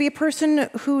used to be a person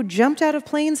who jumped out of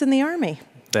planes in the Army.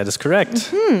 That is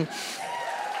correct.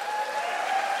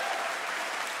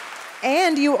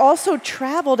 And you also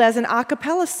traveled as an a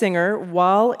cappella singer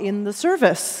while in the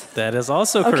service. That is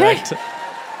also correct.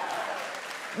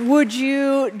 Would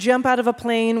you jump out of a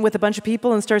plane with a bunch of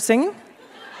people and start singing?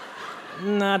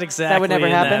 Not exactly That would never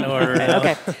in happen? that order. No.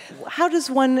 Okay. How does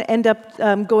one end up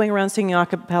going around singing a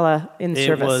cappella in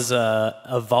service? It was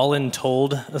a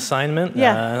voluntold assignment.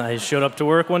 Yeah. I showed up to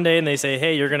work one day and they say,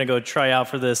 hey, you're going to go try out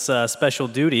for this special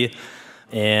duty.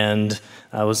 And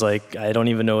I was like, I don't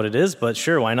even know what it is, but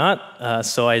sure, why not?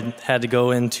 So I had to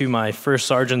go into my first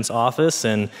sergeant's office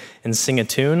and sing a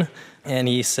tune. And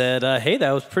he said, hey,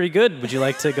 that was pretty good. Would you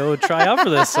like to go try out for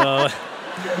this? So,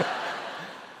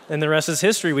 and the rest is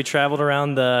history. We traveled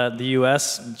around the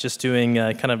U.S. just doing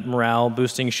kind of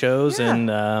morale-boosting shows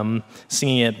and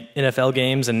singing at NFL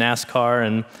games and NASCAR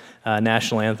and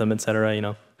national anthem, et cetera, you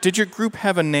know. Did your group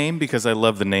have a name? Because I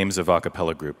love the names of a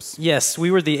cappella groups. Yes, we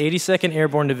were the 82nd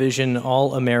Airborne Division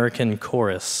All-American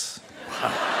Chorus.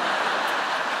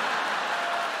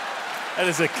 That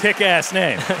is a kick-ass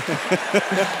name.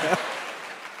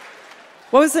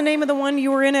 What was the name of the one you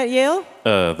were in at Yale?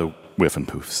 The Whiffin'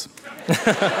 Poofs.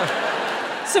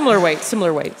 Similar weight.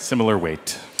 Similar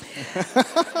weight.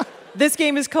 This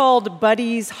game is called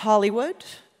Buddy's Hollywood.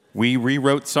 We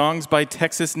rewrote songs by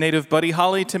Texas native Buddy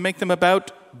Holly to make them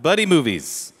about buddy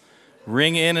movies.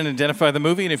 Ring in and identify the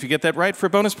movie, and if you get that right, for a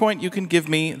bonus point, you can give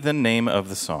me the name of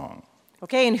the song.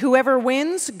 Okay, and whoever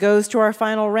wins goes to our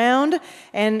final round,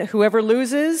 and whoever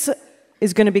loses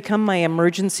is going to become my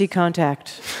emergency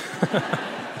contact.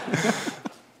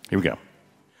 Here we go.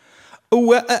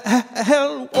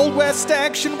 Well, Old West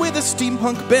action with a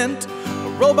steampunk bent.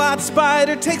 A robot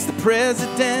spider takes the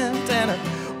president,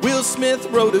 and Will Smith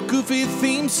wrote a goofy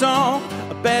theme song.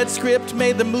 A bad script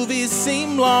made the movies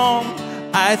seem long.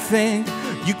 I think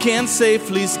you can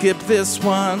safely skip this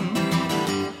one.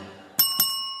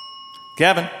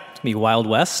 Gavin. It's me, Wild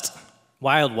West.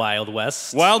 Wild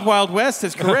West. Wild Wild West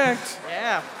is correct.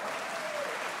 Yeah.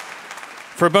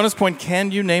 For a bonus point, can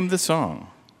you name the song?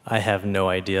 I have no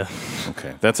idea.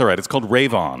 Okay, that's all right. It's called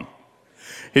Rave On.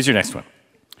 Here's your next one.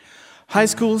 High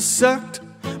school sucked,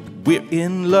 but we're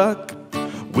in luck.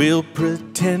 We'll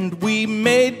pretend we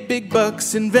made big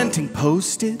bucks inventing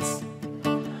Post-its.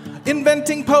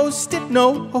 Inventing Post-it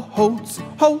notes,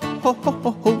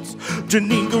 ho-ho-ho-ho-hos.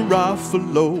 Janine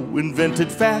Garofalo invented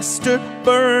faster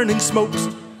burning smokes.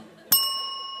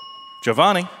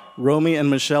 Giovanni. Romy and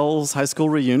Michelle's high school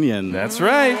reunion. That's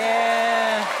right.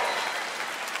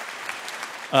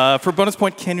 Yeah. For bonus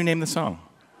point, can you name the song?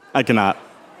 I cannot.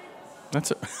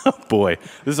 That's oh boy,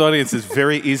 this audience is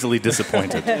very easily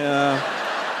disappointed.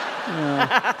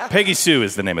 Peggy Sue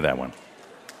is the name of that one.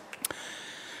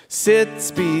 Sit,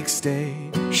 speak, stay.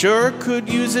 Sure could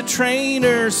use a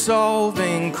trainer.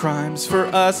 Solving crimes for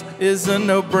us is a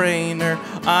no-brainer.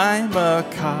 I'm a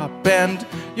cop and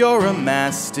you're a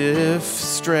mastiff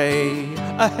stray.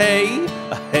 A hey,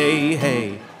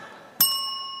 hey.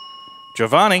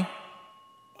 Giovanni.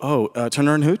 Oh,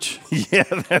 Turner and Hooch? Yeah,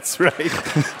 that's right.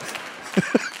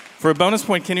 For a bonus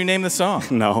point, can you name the song?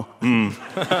 No.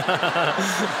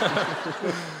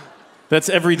 That's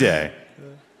every day.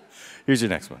 Here's your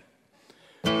next one.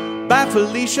 Bye,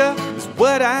 Felicia, is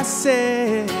what I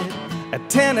said. At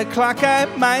 10 o'clock, I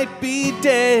might be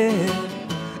dead.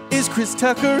 Is Chris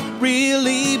Tucker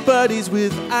really buddies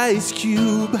with Ice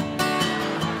Cube?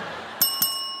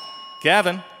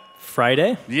 Gavin.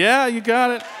 Friday? Yeah, you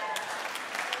got it.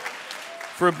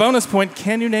 For a bonus point,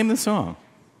 can you name the song?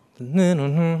 Is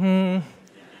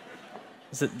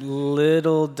it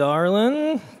Little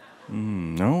Darlin'?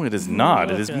 No, it is not.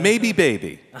 It is Maybe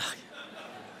Baby.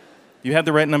 You had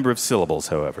the right number of syllables,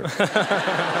 however.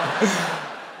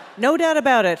 No doubt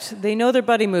about it. They know their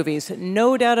buddy movies.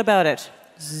 No doubt about it.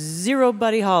 Zero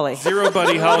Buddy Holly. Zero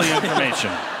Buddy Holly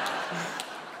information.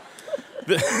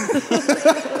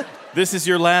 This is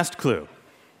your last clue.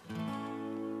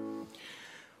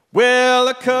 Well,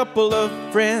 a couple of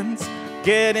friends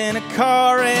get in a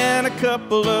car and a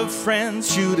couple of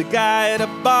friends shoot a guy at a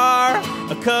bar.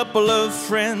 A couple of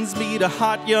friends meet a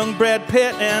hot young Brad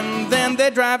Pitt and then they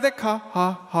drive their car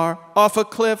off a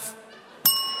cliff.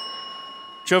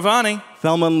 Giovanni.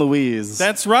 Thelma and Louise.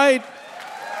 That's right.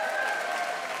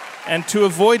 And to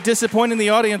avoid disappointing the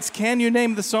audience, can you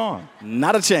name the song?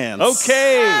 Not a chance.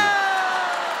 Okay.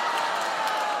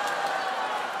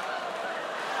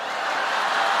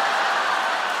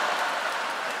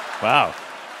 Wow.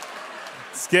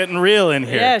 It's getting real in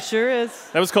here. Yeah, sure is.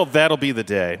 That was called That'll Be the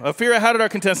Day. Ophira, how did our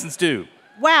contestants do?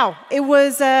 Wow, it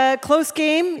was a close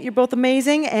game. You're both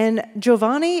amazing. And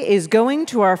Giovanni is going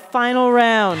to our final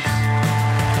round.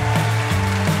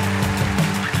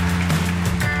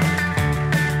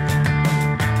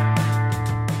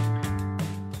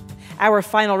 Our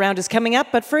final round is coming up,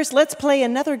 but first let's play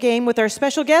another game with our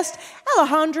special guest,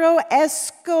 Alejandro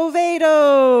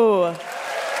Escovedo.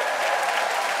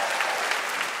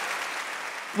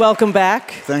 Welcome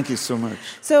back. Thank you so much.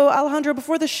 So, Alejandro,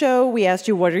 before the show, we asked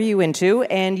you, what are you into?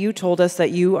 And you told us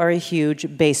that you are a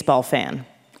huge baseball fan.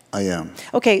 I am.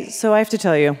 Okay, so I have to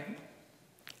tell you,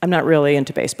 I'm not really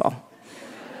into baseball.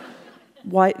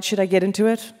 Why should I get into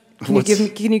it?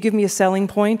 Can you give me a selling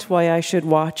point why I should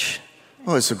watch?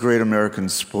 Oh, it's a great American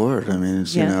sport. I mean,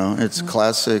 it's, it's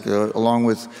classic, along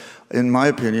with, in my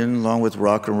opinion, along with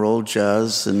rock and roll,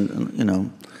 jazz,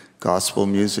 and gospel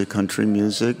music, country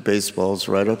music. Baseball's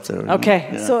right up there.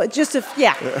 Okay, so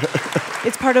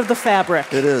it's part of the fabric.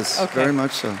 It is, very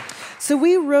much so. So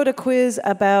we wrote a quiz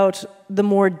about the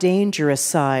more dangerous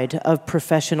side of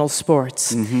professional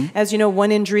sports. Mm-hmm. As you know,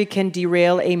 one injury can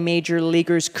derail a major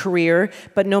leaguer's career,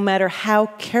 but no matter how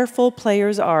careful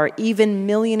players are, even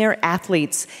millionaire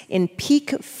athletes in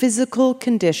peak physical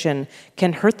condition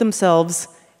can hurt themselves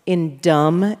in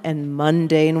dumb and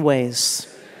mundane ways.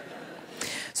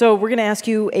 So we're going to ask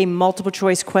you a multiple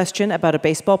choice question about a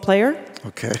baseball player.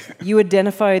 Okay. You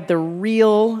identified the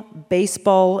real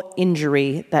baseball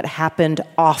injury that happened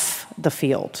off the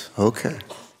field. Okay.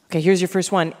 Okay, here's your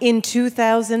first one. In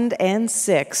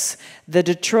 2006, the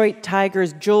Detroit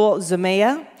Tigers' Joel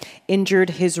Zumaya injured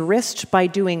his wrist by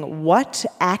doing what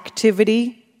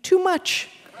activity too much?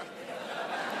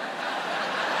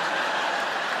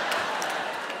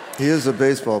 He is a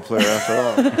baseball player after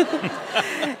all.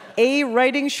 A,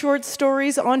 writing short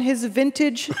stories on his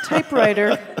vintage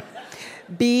typewriter.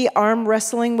 B, arm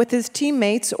wrestling with his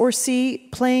teammates. Or C,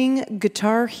 playing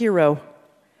Guitar Hero.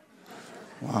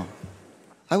 Wow.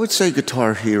 I would say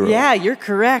Guitar Hero. Yeah, you're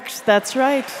correct. That's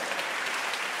right.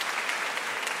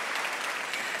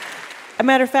 A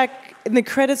matter of fact, in the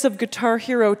credits of Guitar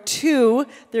Hero 2,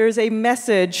 there's a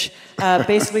message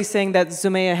basically saying that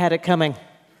Zumaya had it coming.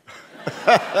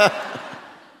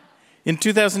 In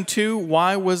 2002,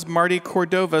 why was Marty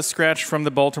Cordova scratched from the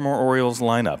Baltimore Orioles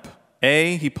lineup?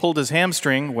 A, he pulled his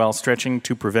hamstring while stretching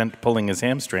to prevent pulling his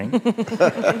hamstring.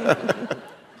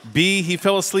 B, he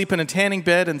fell asleep in a tanning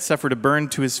bed and suffered a burn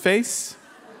to his face.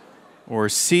 Or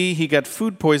C, he got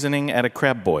food poisoning at a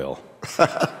crab boil.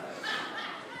 I'm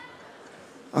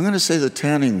going to say the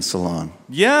tanning salon.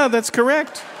 Yeah, that's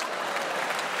correct.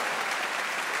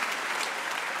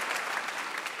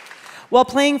 While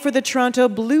playing for the Toronto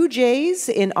Blue Jays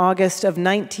in August of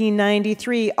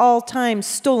 1993, all-time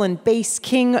stolen base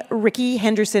king Rickey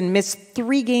Henderson missed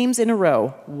 3 games in a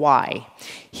row. Why?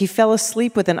 He fell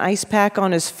asleep with an ice pack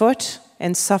on his foot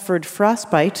and suffered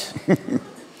frostbite.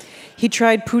 He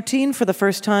tried poutine for the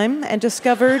first time and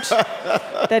discovered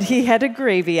that he had a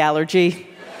gravy allergy.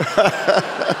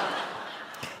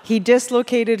 He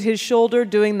dislocated his shoulder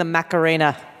doing the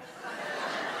Macarena.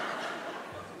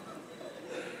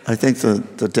 I think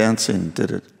the dancing did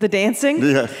it. The dancing?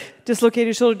 Yeah. Dislocated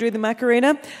his shoulder doing the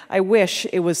Macarena? I wish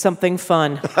it was something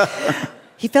fun.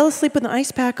 He fell asleep with an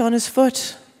ice pack on his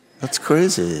foot. That's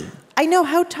crazy. I know.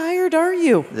 How tired are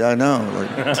you? Yeah, I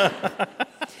know.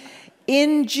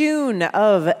 In June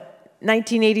of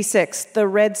 1986, the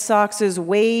Red Sox's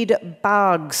Wade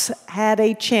Boggs had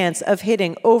a chance of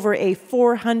hitting over a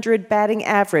 .400 batting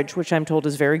average, which I'm told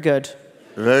is very good.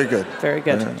 Very good. Very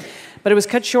good. Yeah. But it was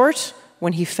cut short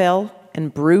when he fell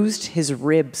and bruised his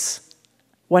ribs.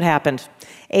 What happened?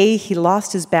 A, he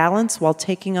lost his balance while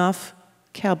taking off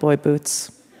cowboy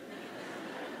boots.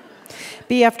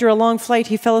 B, after a long flight,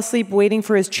 he fell asleep waiting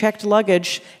for his checked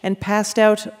luggage and passed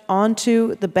out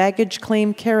onto the baggage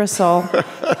claim carousel.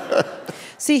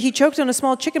 C, he choked on a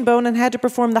small chicken bone and had to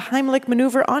perform the Heimlich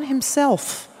maneuver on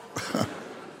himself.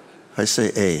 I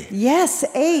say A. Yes,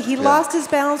 A. He lost his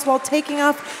balance while taking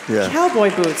off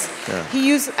cowboy boots. Yeah.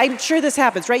 I'm sure this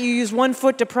happens, right? You use one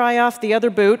foot to pry off the other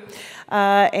boot,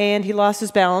 and he lost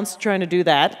his balance trying to do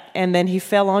that, and then he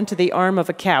fell onto the arm of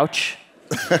a couch.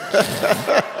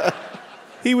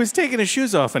 He was taking his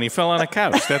shoes off and he fell on a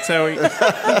couch. That's how he...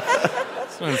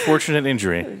 It's an unfortunate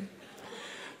injury.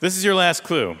 This is your last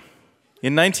clue.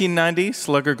 In 1990,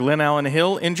 slugger Glenn Allen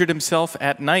Hill injured himself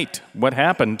at night. What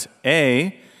happened?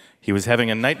 A, he was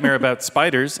having a nightmare about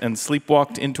spiders and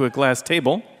sleepwalked into a glass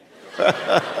table.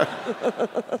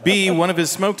 B, one of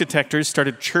his smoke detectors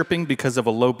started chirping because of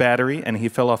a low battery and he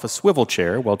fell off a swivel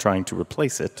chair while trying to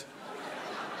replace it.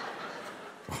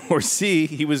 Or C,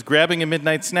 he was grabbing a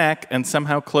midnight snack and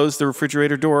somehow closed the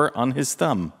refrigerator door on his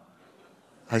thumb.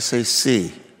 I say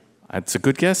C. That's a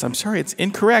good guess. I'm sorry, it's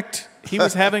incorrect. He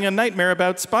was having a nightmare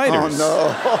about spiders.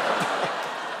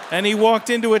 Oh, no. And he walked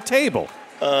into a table.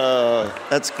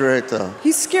 That's great, though.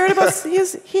 He's scared about,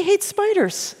 he hates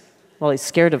spiders. Well, he's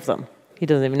scared of them. He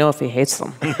doesn't even know if he hates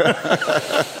them.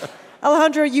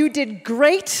 Alejandro, you did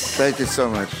great. Thank you so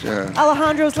much. Yeah.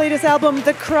 Alejandro's latest album,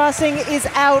 The Crossing, is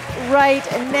out right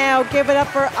now. Give it up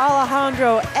for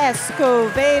Alejandro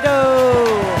Escovedo.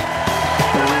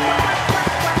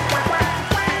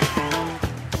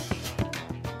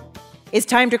 It's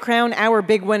time to crown our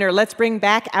big winner. Let's bring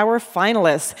back our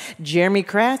finalists. Jeremy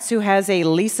Kratz, who has a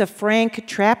Lisa Frank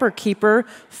Trapper Keeper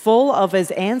full of his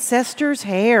ancestors'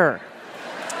 hair.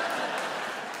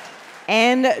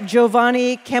 And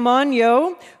Giovanni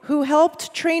Camanio, who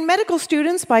helped train medical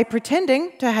students by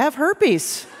pretending to have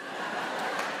herpes.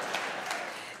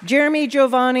 Jeremy,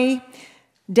 Giovanni,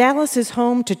 Dallas is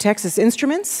home to Texas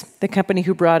Instruments, the company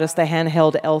who brought us the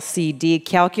handheld LCD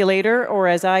calculator, or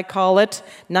as I call it,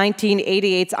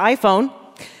 1988's iPhone.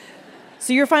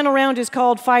 So your final round is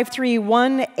called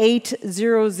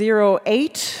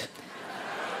 531-8008.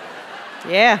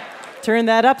 Yeah, turn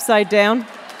that upside down.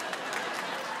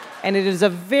 And it is a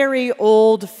very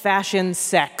old-fashioned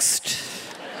sext.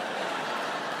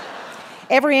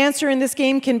 Every answer in this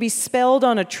game can be spelled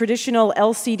on a traditional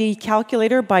LCD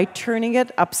calculator by turning it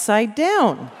upside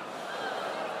down.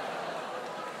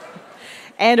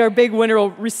 And our big winner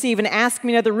will receive an Ask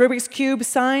Me Another Rubik's Cube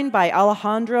signed by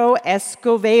Alejandro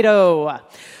Escovedo.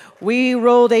 We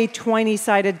rolled a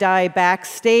 20-sided die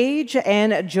backstage,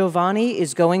 and Giovanni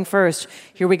is going first.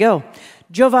 Here we go.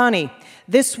 Giovanni,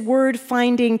 this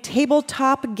word-finding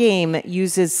tabletop game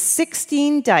uses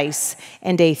 16 dice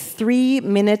and a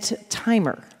 3-minute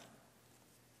timer.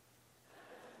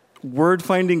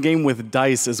 Word-finding game with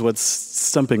dice is what's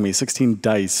stumping me. 16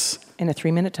 dice. And a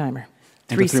 3-minute timer.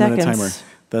 And 3 a 3-minute seconds. timer.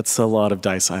 That's a lot of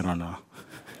dice. I don't know.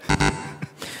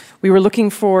 We were looking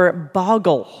for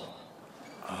boggle.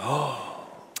 Oh.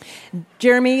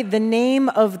 Jeremy, the name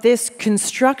of this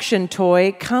construction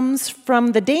toy comes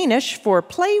from the Danish for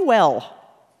play well.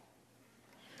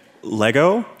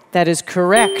 Lego? That is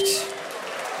correct.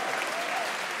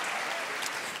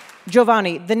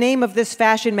 Giovanni, the name of this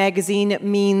fashion magazine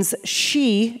means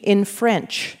she in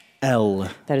French. L.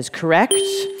 That is correct.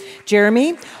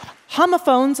 Jeremy,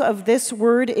 homophones of this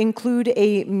word include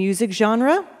a music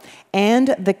genre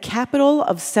and the capital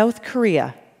of South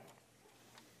Korea.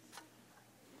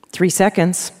 3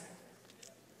 seconds.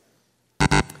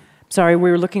 Sorry,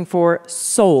 we were looking for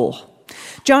Seoul.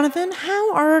 Jonathan,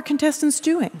 how are our contestants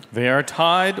doing? They are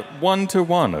tied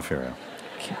 1-1, Ophira.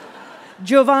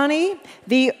 Giovanni,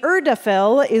 the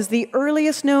Urdafel is the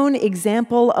earliest known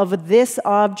example of this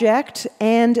object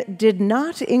and did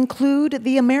not include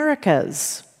the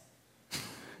Americas.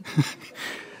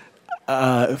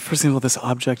 For example, this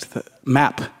object, the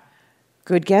map.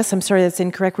 Good guess. I'm sorry, that's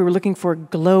incorrect. We were looking for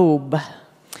globe.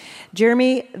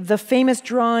 Jeremy, the famous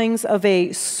drawings of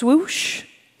a swoosh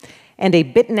and a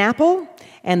bitten apple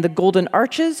and the golden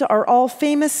arches are all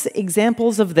famous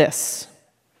examples of this.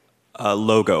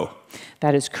 Logo.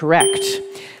 That is correct.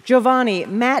 Giovanni,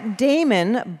 Matt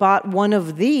Damon bought one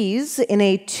of these in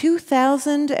a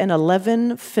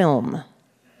 2011 film.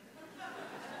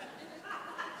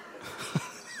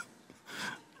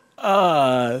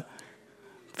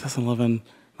 2011,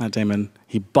 Matt Damon,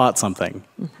 he bought something.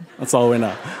 That's all we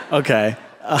know. Okay.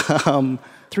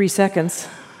 3 seconds.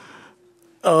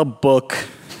 A book.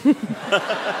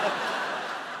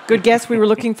 Good guess. We were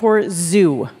looking for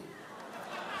zoo.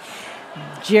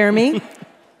 Jeremy,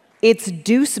 it's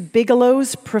Deuce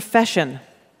Bigelow's profession.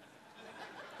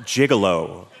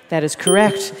 Gigolo. That is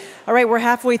correct. All right, we're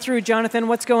halfway through. Jonathan,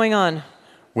 what's going on?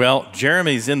 Well,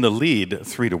 Jeremy's in the lead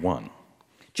 3-1.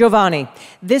 Giovanni,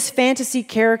 this fantasy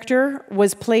character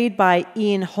was played by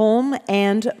Ian Holm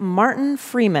and Martin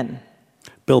Freeman.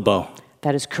 Bilbo.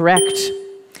 That is correct.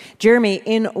 Jeremy,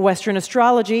 in Western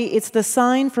astrology, it's the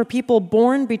sign for people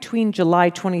born between July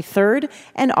 23rd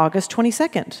and August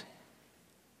 22nd.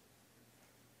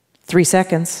 3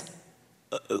 seconds.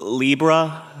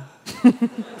 Libra?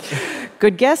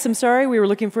 Good guess. I'm sorry. We were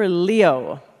looking for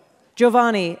Leo.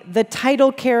 Giovanni, the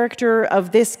title character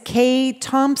of this Kay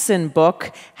Thompson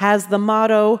book has the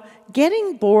motto,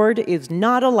 "Getting bored is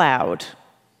not allowed."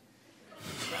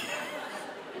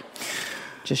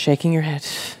 Just shaking your head.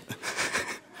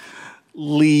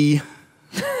 Lee.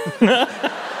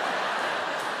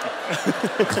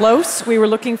 Close. We were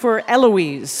looking for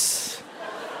Eloise.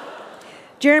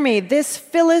 Jeremy, this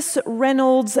Phyllis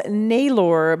Reynolds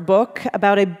Naylor book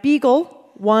about a beagle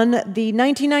won the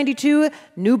 1992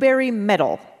 Newbery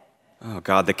Medal. Oh,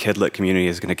 God, the kidlit community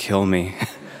is going to kill me.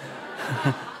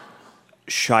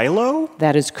 Shiloh?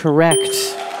 That is correct.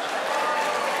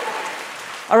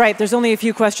 All right, there's only a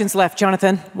few questions left.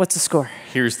 Jonathan, what's the score?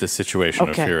 Here's the situation,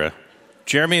 Okay. Ophira.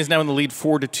 Jeremy is now in the lead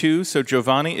 4-2, so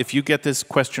Giovanni, if you get this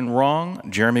question wrong,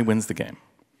 Jeremy wins the game.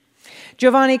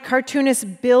 Giovanni,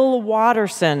 cartoonist Bill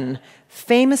Watterson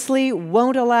famously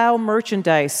won't allow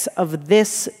merchandise of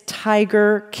this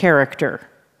tiger character.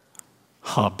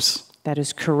 Hobbs. That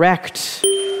is correct.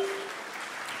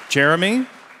 Jeremy,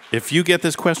 if you get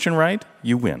this question right,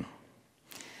 you win.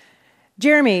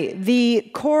 Jeremy,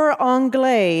 the cor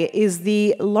anglais is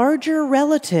the larger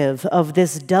relative of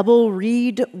this double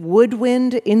reed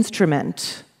woodwind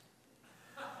instrument.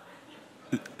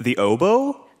 The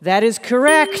oboe? That is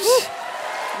correct.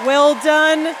 Well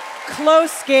done.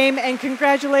 Close game, and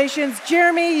congratulations.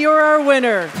 Jeremy, you're our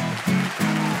winner.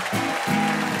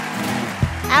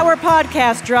 Our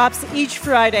podcast drops each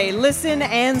Friday. Listen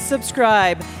and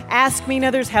subscribe. Ask Me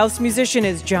Another's house musician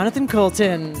is Jonathan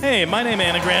Colton. Hey, my name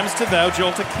anagrams to Thou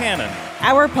Jolta Cannon.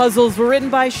 Our puzzles were written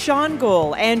by Sean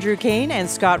Gohl, Andrew Kane, and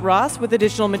Scott Ross, with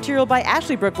additional material by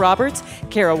Ashley Brooke Roberts,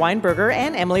 Kara Weinberger,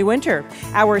 and Emily Winter.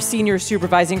 Our senior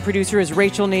supervising producer is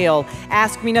Rachel Neal.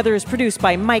 Ask Me Another is produced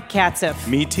by Mike Katzeff,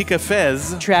 Me Tika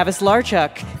Fez, Travis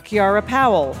Larchuk, Kiara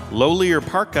Powell, Lolier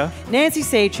Parka, Nancy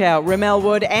Sachow, Ramel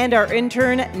Wood, and our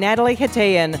intern, Natalie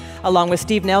Hatayan, along with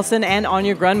Steve Nelson and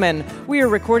Anya Grunman. We are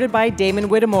recorded by Damon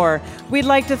Whittemore. We'd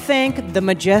like to thank the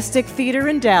Majestic Theater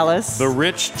in Dallas, The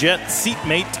Rich Jet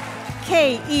Seatmate,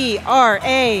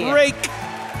 KERA, Rake,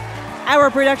 our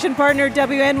production partner,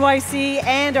 WNYC,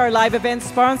 and our live event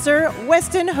sponsor,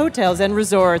 Westin Hotels and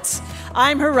Resorts.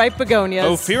 I'm her right begonias.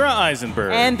 Ophira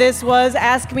Eisenberg. And this was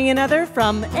Ask Me Another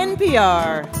from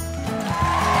NPR.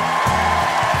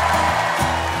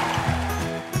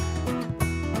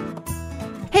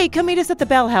 Hey, come meet us at the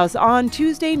Bell House on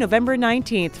Tuesday, November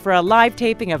 19th for a live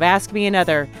taping of Ask Me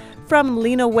Another. From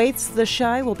Lena Waite's The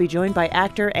Shy, we'll be joined by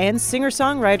actor and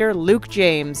singer-songwriter Luke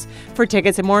James. For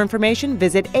tickets and more information,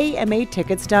 visit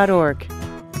amatickets.org.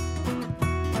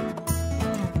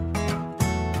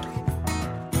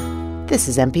 This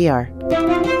is NPR.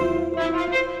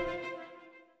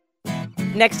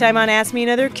 Next time on Ask Me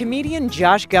Another, comedian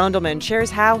Josh Gondelman shares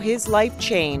how his life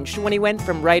changed when he went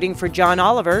from writing for John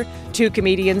Oliver to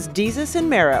comedians Desus and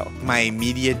Mero. My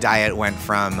media diet went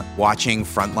from watching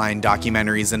Frontline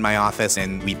documentaries in my office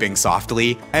and weeping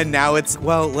softly, and now it's,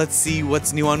 well, let's see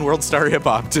what's new on World Star Hip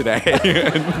Hop today.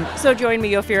 So join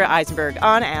me, Ophira Eisenberg,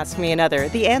 on Ask Me Another,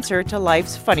 the answer to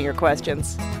life's funnier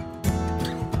questions.